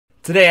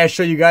Today I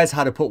show you guys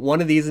how to put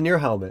one of these in your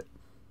helmet.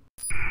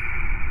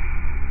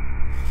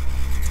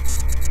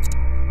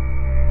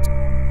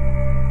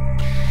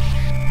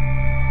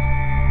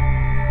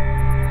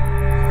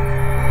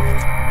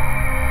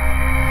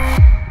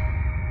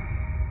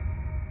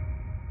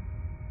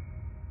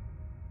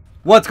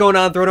 What's going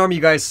on, Throne Army?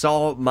 You guys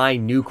saw my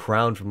new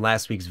crown from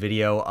last week's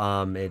video.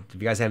 If you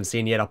guys haven't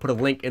seen it yet, I'll put a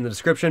link in the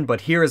description.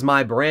 But here is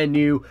my brand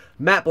new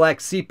matte black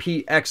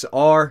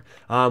cpx-r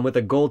with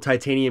a gold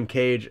titanium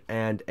cage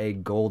and a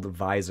gold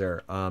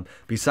visor.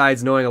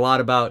 Besides knowing a lot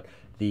about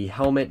the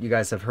helmet, you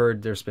guys have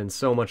heard there's been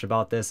so much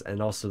about this,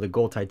 and also the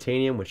gold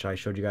titanium, which I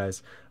showed you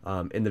guys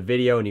in the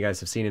video, and you guys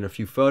have seen in a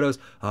few photos.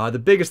 The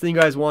biggest thing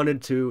you guys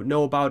wanted to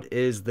know about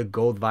is the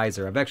gold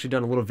visor. I've actually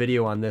done a little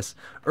video on this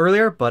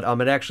earlier, but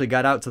it actually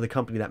got out to the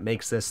company that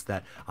makes this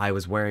that I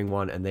was wearing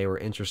one, and they were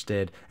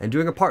interested in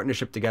doing a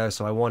partnership together.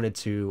 So I wanted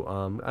to,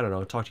 I don't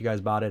know, talk to you guys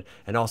about it,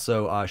 and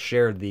also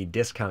share the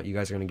discount you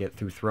guys are going to get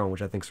through Throne,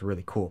 which I think is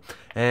really cool.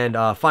 And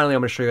finally,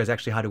 I'm going to show you guys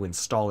actually how to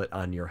install it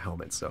on your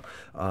helmet. So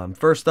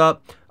first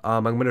up,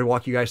 I'm going to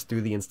walk you guys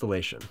through the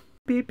installation.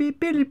 Beep, beep,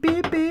 beep,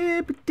 beep,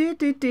 beep, dee,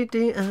 dee, dee,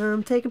 dee.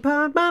 I'm taking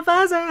part my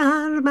visor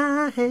out of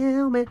my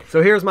helmet.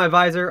 So here's my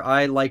visor.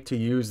 I like to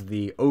use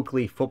the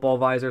Oakley football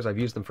visors. I've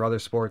used them for other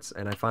sports,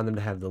 and I find them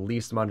to have the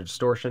least amount of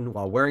distortion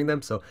while wearing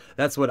them. So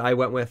that's what I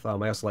went with. I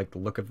also like the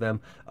look of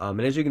them.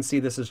 And as you can see,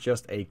 this is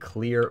just a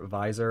clear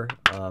visor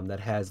that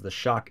has the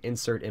SHOC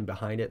insert in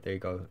behind it. There you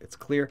go. It's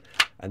clear.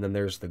 And then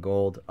there's the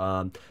gold.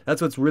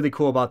 That's what's really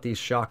cool about these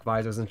SHOC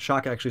visors. And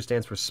SHOC actually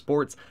stands for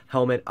Sports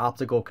Helmet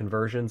Optical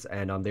Conversions,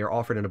 and they are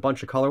offered in a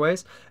bunch of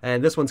colorways.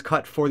 And this one's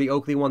cut for the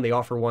Oakley one. They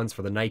offer ones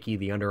for the Nike,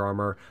 the Under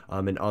Armour,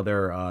 and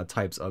other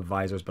types of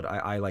visors. But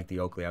I like the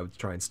Oakley. I would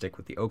try and stick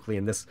with the Oakley.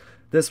 And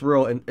this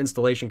real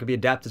installation could be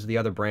adapted to the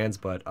other brands,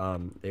 but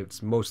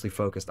it's mostly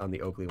focused on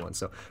the Oakley one.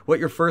 So what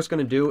you're first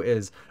going to do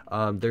is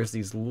there's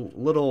these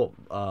little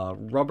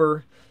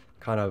rubber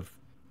kind of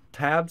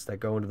tabs that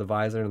go into the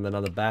visor, and then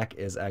on the back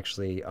is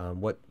actually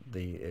what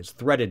is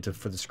threaded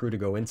for the screw to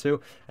go into.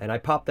 And I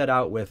popped that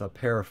out with a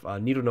pair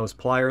of needle nose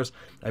pliers.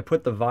 I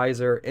put the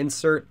visor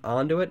insert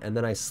onto it, and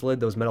then I slid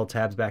those metal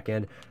tabs back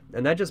in,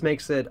 and that just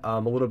makes it a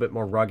little bit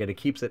more rugged. It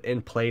keeps it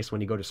in place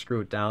when you go to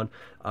screw it down.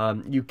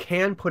 You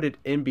can put it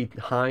in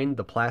behind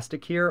the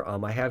plastic here.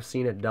 I have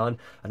seen it done,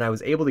 and I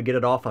was able to get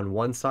it off on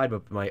one side,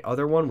 but my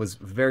other one was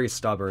very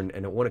stubborn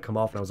and it wouldn't come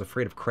off, and I was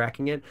afraid of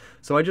cracking it.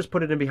 So I just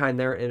put it in behind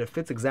there, and it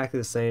fits exactly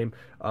the same.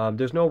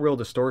 There's no real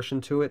distortion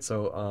to it,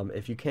 so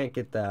if you can't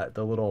get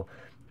the little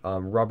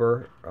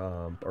rubber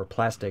or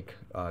plastic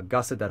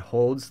gusset that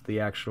holds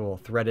the actual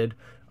threaded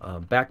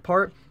back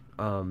part,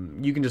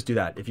 you can just do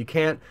that. If you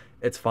can't,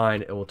 it's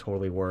fine. It will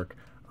totally work.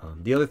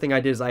 The other thing I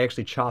did is I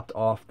actually chopped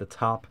off the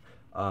top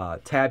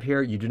tab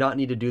here. You do not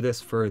need to do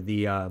this for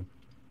the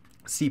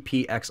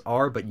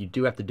cpx-r, but you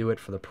do have to do it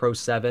for the Pro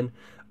 7.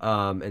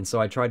 And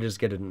so I tried to just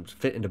get it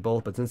fit into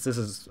both, but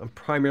since I'm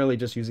primarily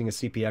just using a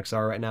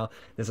cpx-r right now,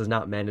 this is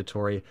not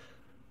mandatory,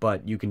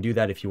 but you can do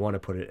that if you want to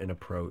put it in a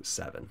Pro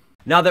 7.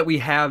 Now that we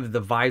have the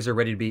visor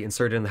ready to be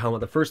inserted in the helmet,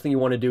 the first thing you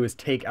want to do is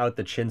take out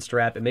the chin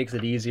strap. It makes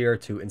it easier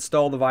to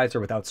install the visor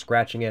without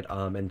scratching it,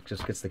 and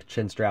just gets the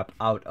chin strap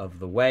out of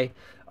the way.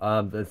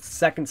 The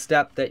second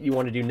step that you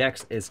want to do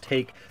next is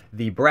take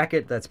the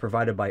bracket that's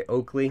provided by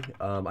Oakley.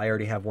 I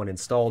already have one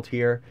installed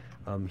here.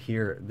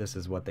 Here, this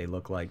is what they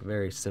look like.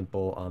 Very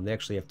simple. They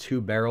actually have two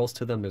barrels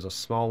to them. There's a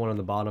small one on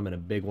the bottom and a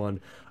big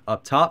one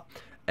up top.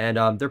 And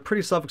they're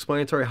pretty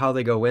self-explanatory how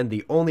they go in.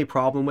 The only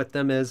problem with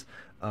them is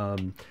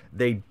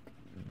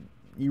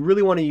you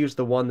really want to use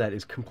the one that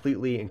is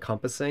completely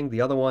encompassing.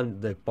 The other one,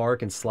 the bar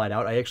can slide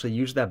out. I actually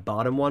used that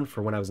bottom one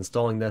for when I was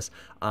installing this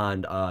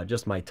on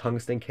just my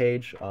tungsten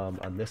cage,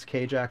 on this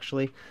cage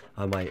actually,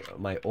 on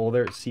my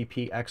older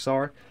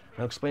cpx-r.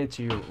 I'll explain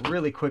to you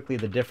really quickly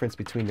the difference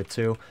between the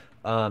two.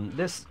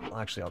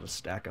 Actually, I'll just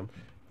stack them.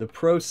 The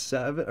Pro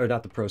 7, or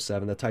not the Pro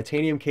 7, the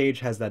titanium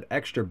cage has that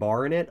extra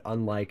bar in it,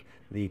 unlike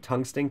the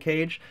tungsten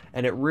cage,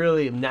 and it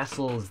really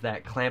nestles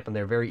that clamp in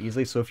there very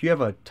easily. So if you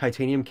have a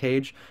titanium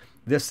cage,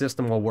 this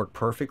system will work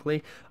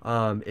perfectly.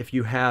 If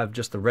you have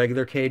just the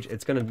regular cage,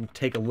 it's going to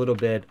take a little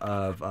bit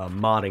of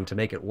modding to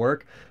make it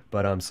work.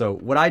 But so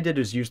what I did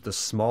is use the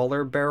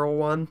smaller barrel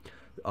one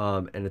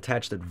and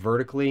attached it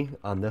vertically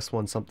on this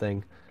one,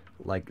 something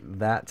like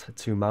that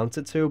to mount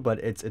it to, but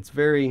it's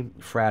very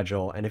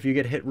fragile, and if you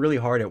get hit really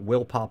hard, it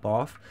will pop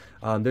off.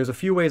 There's a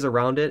few ways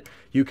around it.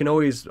 You can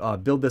always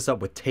build this up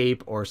with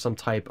tape or some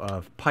type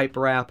of pipe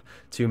wrap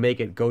to make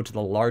it go to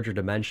the larger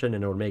dimension,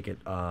 and it will make it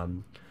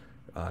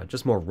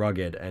just more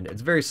rugged, and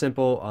it's very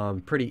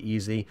simple, pretty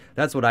easy.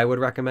 That's what I would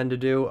recommend to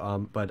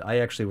do, but I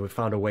actually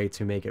found a way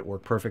to make it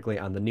work perfectly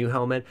on the new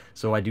helmet,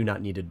 so I do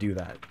not need to do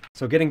that.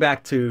 So getting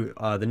back to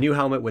the new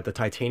helmet with the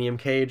titanium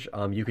cage,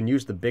 you can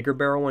use the bigger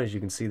barrel one. As you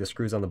can see, the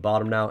screw's on the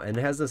bottom now, and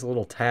it has this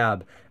little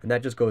tab, and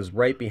that just goes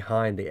right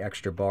behind the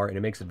extra bar, and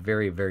it makes it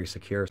very, very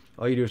secure.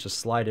 All you do is just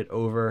slide it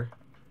over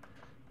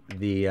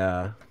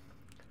the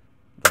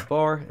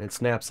bar, and it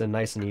snaps in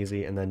nice and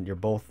easy, and then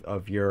both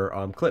of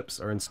your clips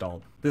are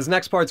installed. This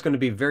next part is going to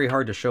be very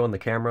hard to show on the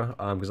camera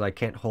because I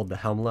can't hold the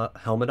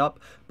helmet up,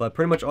 but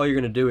pretty much all you're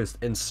going to do is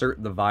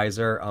insert the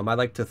visor. I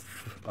like to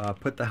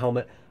put the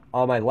helmet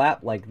on my lap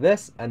like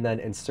this and then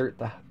insert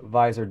the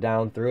visor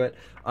down through it.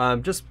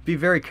 Just be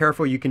very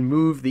careful. You can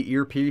move the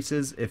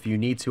earpieces if you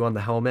need to on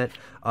the helmet,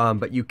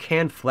 but you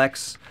can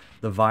flex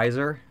the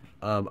visor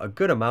a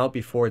good amount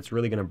before it's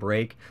really going to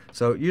break.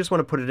 So you just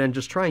want to put it in.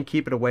 Just try and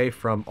keep it away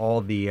from all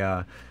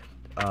the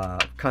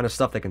kind of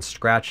stuff that can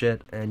scratch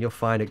it, and you'll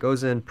find it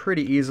goes in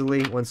pretty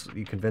easily once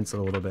you convince it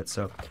a little bit.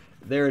 So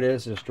there it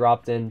is, just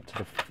dropped into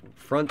the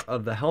front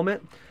of the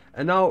helmet.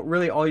 And now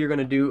really all you're going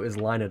to do is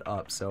line it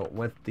up. So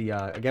with the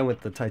again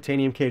with the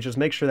titanium cage, just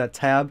make sure that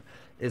tab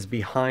is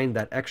behind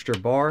that extra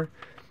bar,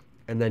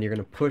 and then you're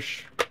going to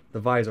push the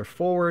visor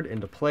forward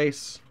into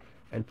place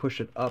and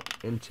push it up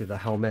into the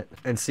helmet.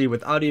 And see,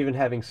 without even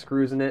having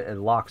screws in it, it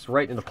locks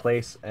right into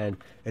place and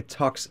it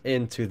tucks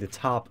into the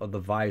top of the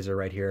visor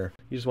right here.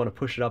 You just want to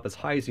push it up as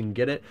high as you can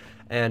get it.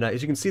 And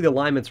as you can see, the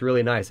alignment's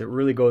really nice. It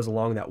really goes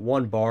along that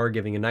one bar,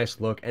 giving a nice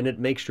look, and it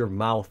makes your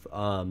mouth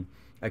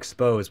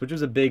exposed, which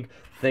is a big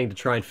thing to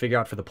try and figure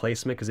out for the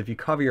placement, because if you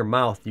cover your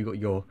mouth,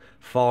 you'll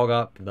fog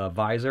up the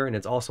visor, and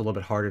it's also a little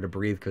bit harder to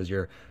breathe because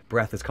your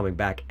breath is coming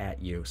back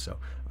at you. So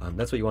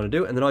that's what you want to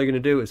do, and then all you're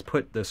going to do is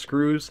put the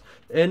screws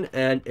in,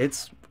 and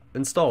it's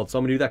installed. So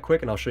I'm going to do that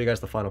quick, and I'll show you guys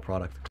the final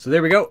product. So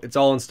there we go. It's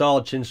all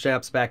installed. Chin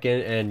straps back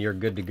in, and you're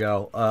good to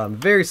go.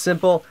 Very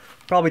simple.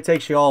 Probably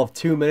takes you all of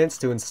 2 minutes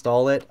to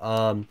install it.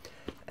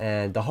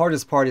 And the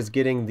hardest part is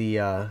getting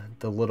the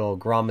little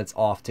grommets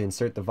off to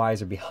insert the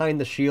visor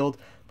behind the shield.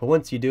 But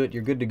once you do it,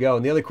 you're good to go.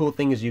 And the other cool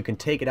thing is you can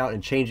take it out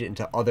and change it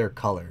into other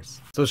colors.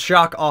 So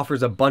SHOC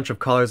offers a bunch of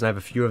colors, and I have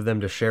a few of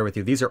them to share with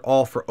you. These are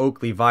all for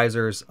Oakley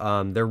visors.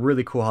 They're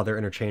really cool how they're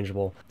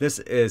interchangeable. This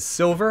is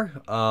silver.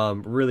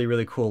 Really,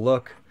 really cool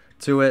look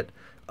to it.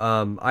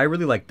 I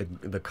really like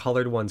the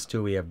colored ones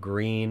too. We have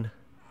green,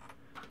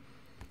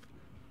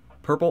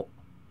 purple,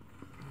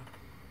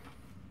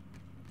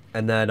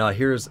 and then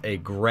here's a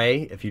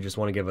gray if you just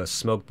want to give a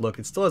smoked look.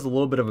 It still has a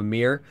little bit of a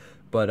mirror,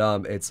 but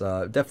it's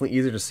definitely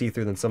easier to see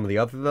through than some of the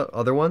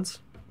other ones.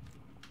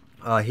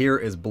 Here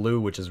is blue,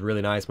 which is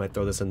really nice. Might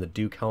throw this in the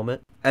Duke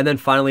helmet. And then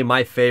finally,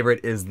 my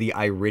favorite is the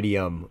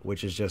iridium,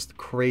 which is just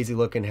crazy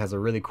looking, has a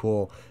really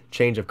cool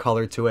change of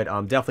color to it.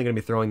 I'm definitely going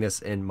to be throwing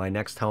this in my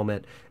next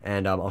helmet,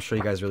 and I'll show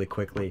you guys really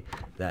quickly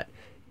that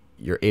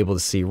you're able to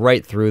see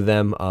right through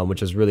them,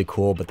 which is really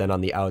cool. But then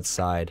on the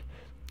outside,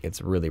 it's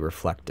really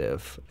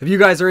reflective. If you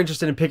guys are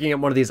interested in picking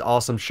up one of these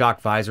awesome SHOC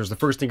visors, the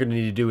first thing you're going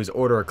to need to do is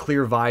order a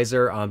clear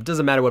visor.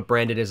 Doesn't matter what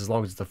brand it is, as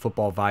long as it's a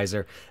football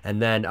visor.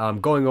 And then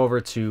going over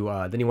to,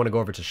 then you want to go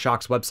over to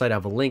SHOC's website. I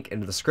have a link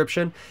in the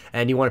description,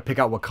 and you want to pick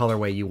out what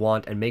colorway you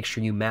want and make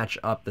sure you match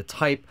up the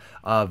type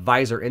of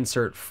visor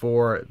insert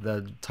for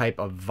the type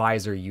of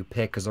visor you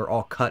pick, because they're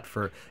all cut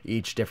for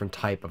each different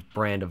type of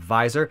brand of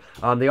visor.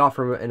 They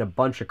offer in a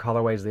bunch of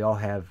colorways. They all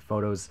have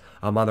photos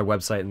on their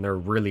website, and they're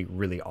really,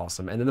 really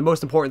awesome. And then the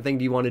most important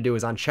thing you want to do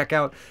is on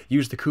checkout,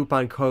 use the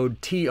coupon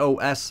code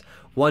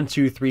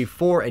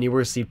TOS1234, and you will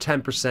receive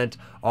 10%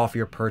 off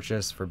your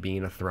purchase for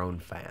being a Throne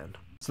fan.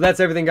 So that's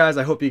everything, guys.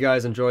 I hope you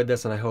guys enjoyed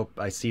this, and I hope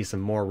I see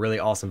some more really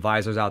awesome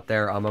visors out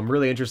there. I'm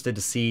really interested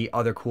to see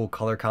other cool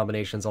color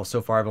combinations.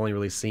 So far, I've only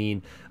really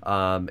seen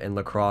in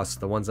lacrosse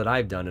the ones that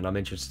I've done, and I'm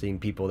interested in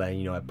people that,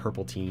 you know, have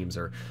purple teams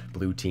or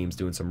blue teams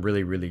doing some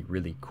really, really,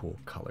 really cool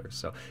colors.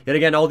 So yet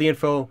again, all the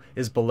info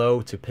is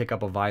below to pick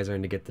up a visor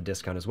and to get the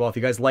discount as well. If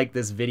you guys like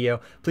this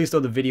video, please throw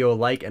the video a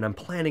like, and I'm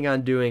planning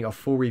on doing a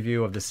full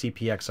review of the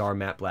cpx-r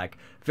matte black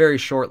very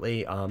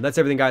shortly. That's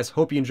everything, guys.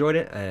 Hope you enjoyed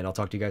it, and I'll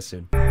talk to you guys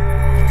soon.